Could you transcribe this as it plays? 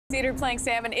Cedar plank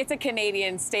salmon, it's a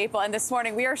Canadian staple, and this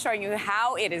morning we are showing you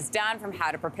how it is done, from how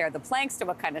to prepare the planks to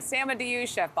what kind of salmon to use.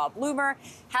 Chef Bob Blumer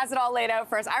has it all laid out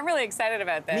for us. I'm really excited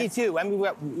about this. Me too. I mean, we've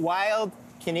got wild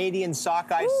Canadian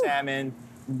sockeye salmon,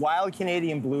 wild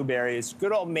Canadian blueberries,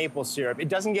 good old maple syrup. It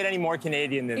doesn't get any more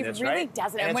Canadian than this, right? It really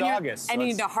doesn't. And it's August. And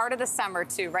in the heart of the summer,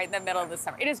 too, right in the middle of the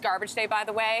summer. It is garbage day, by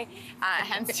the way,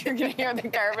 hence you're going to hear the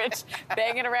garbage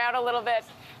banging around a little bit.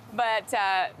 But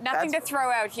nothing to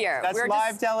throw out here. That's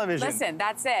live television. Listen,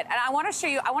 that's it. And I want to show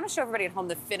you, I want to show everybody at home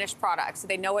the finished product so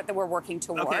they know what we're working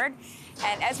toward. Okay.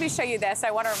 And as we show you this,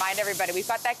 I want to remind everybody, we've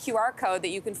got that QR code that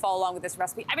you can follow along with this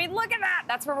recipe. I mean, look at that.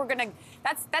 That's where we're going to,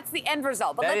 that's the end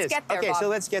result. But let's get there, Okay, Bob. so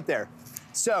let's get there.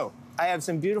 So I have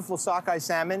some beautiful sockeye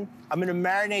salmon. I'm going to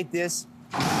marinate this.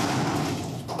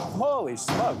 Holy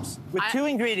smokes. With two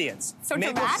ingredients. So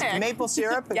dramatic. Maple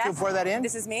syrup, if you'll pour that in.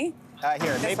 This is me?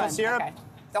 Here, maple syrup. Okay.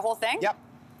 The whole thing? Yep.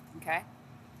 Okay.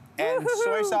 And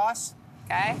soy sauce.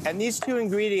 Okay. And these two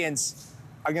ingredients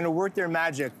are going to work their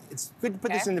magic. It's good to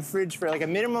put this in the fridge for like a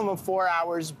minimum of 4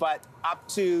 hours, but up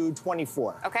to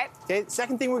 24. Okay. Okay.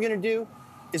 Second thing we're going to do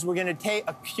is we're going to take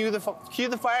cue the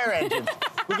fire engine.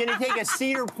 We're going to take a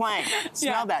cedar plank.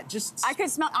 Smell that. Just I could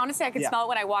smell. Honestly, I could smell it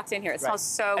when I walked in here. It smells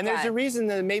so good. And there's a reason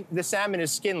the salmon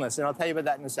is skinless, and I'll tell you about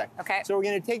that in a sec. Okay. So we're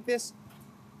going to take this,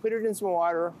 put it in some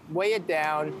water, weigh it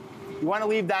down. You want to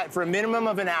leave that for a minimum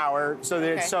of an hour so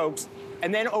that it soaks.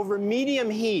 And then over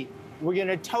medium heat, we're going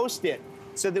to toast it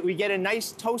so that we get a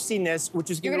nice toastiness,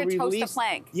 which is going to release. You're going to toast the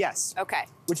plank? Yes. Okay.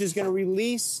 Which is going to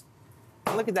release.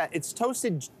 Look at that. It's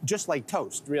toasted just like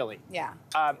toast, really. Yeah.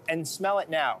 And smell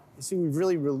it now. You see, we've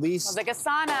really released. Smells like a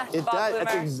sauna. It Bob does. Blumer.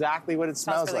 That's exactly what it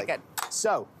smells really like. Good.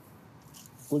 So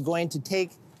we're going to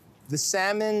take the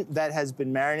salmon that has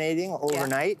been marinating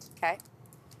overnight. Okay.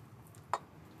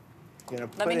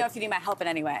 Let me know if you need my help in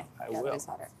any way. I will.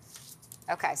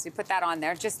 Okay, so you put that on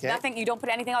there. Just nothing, you don't put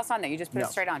anything else on there. You just put it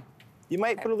straight on. You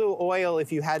might put a little oil if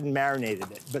you hadn't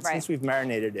marinated it, but since we've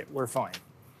marinated it, we're fine.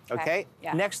 Okay?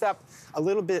 Yeah. Next up, a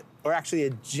little bit, or actually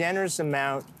a generous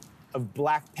amount of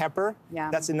black pepper.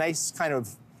 Yeah. That's a nice kind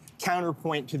of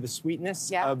counterpoint to the sweetness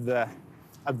of the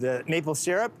maple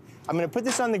syrup. I'm gonna put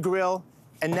this on the grill,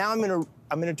 and now I'm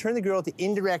gonna turn the grill to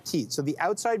indirect heat. So the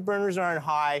outside burners are on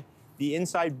high, the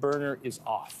inside burner is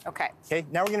off. Okay. Okay,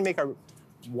 now we're gonna make our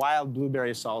wild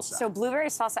blueberry salsa. So blueberry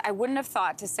salsa, I wouldn't have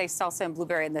thought to say salsa and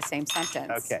blueberry in the same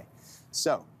sentence. Okay,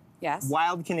 so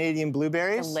wild Canadian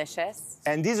blueberries. Delicious.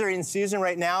 And these are in season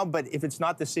right now, but if it's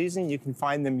not the season, you can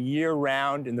find them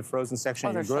year-round in the frozen section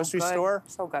of your grocery store.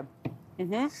 So good.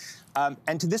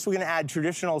 And to this, we're gonna add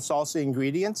traditional salsa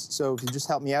ingredients. So if you just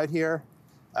help me out here,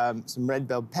 some red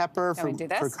bell pepper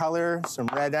for color, some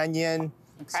red onion,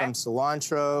 some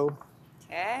cilantro,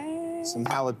 some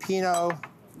jalapeno,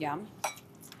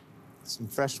 some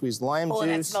fresh squeezed lime juice.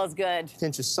 That smells good.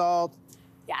 Pinch of salt.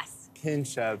 Yes.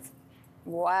 Pinch of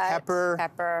pepper.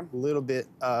 A little bit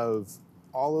of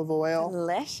olive oil.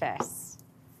 Delicious.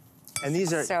 And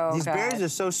these berries are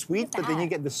so sweet, but then you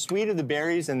get the sweet of the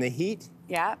berries and the heat.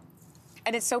 Yeah.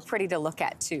 And it's so pretty to look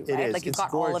at too, right? It is. Like you've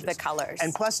got all of the colors.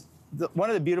 And plus, one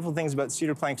of the beautiful things about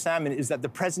cedar plank salmon is that the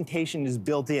presentation is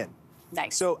built in.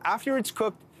 Nice. So after it's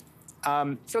cooked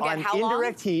on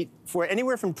indirect heat for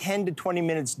anywhere from 10 to 20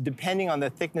 minutes, depending on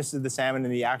the thickness of the salmon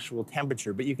and the actual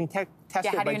temperature. But you can test it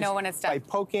how do you know when it's done? By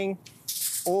poking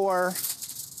or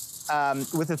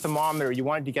with a thermometer. You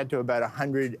want it to get to about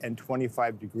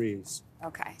 125 degrees.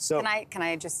 Okay. So can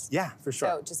I just? Yeah, for sure.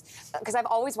 So just because I've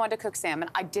always wanted to cook salmon,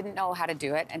 I didn't know how to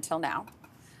do it until now.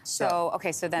 So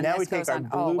okay, so then now this goes on. Now we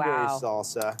take our blueberry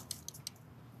salsa.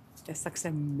 This looks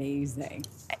amazing.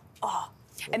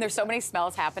 And there's so many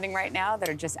smells happening right now that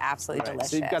are just absolutely delicious.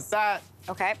 So you've got that.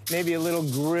 Okay. Maybe a little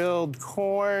grilled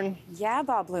corn. Yeah,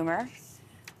 Bob Blumer.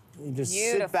 You just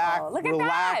sit back,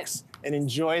 relax, and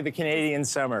enjoy the Canadian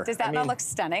summer. Does that not look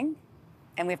stunning?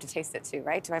 And we have to taste it too,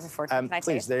 right? Do I have a fork? Can I taste?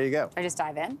 Please, there you go. I just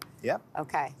dive in? Yep.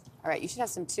 Okay. All right, you should have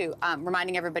some too.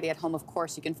 Reminding everybody at home, of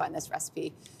course, you can find this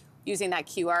recipe using that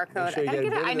QR code. Sure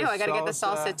I know, I gotta get the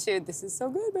salsa too. This is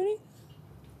so good, buddy.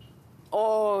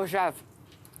 Oh, chef.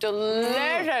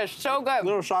 Delicious, so good.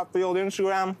 Little shot for the old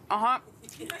Instagram.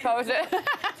 Post it.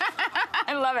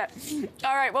 I love it.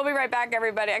 All right, we'll be right back,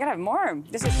 everybody. I gotta have more.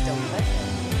 This is still delicious.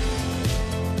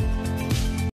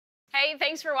 Hey,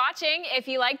 thanks for watching. If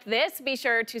you liked this, be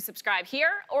sure to subscribe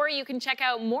here, or you can check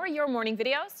out more Your Morning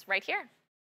videos right here.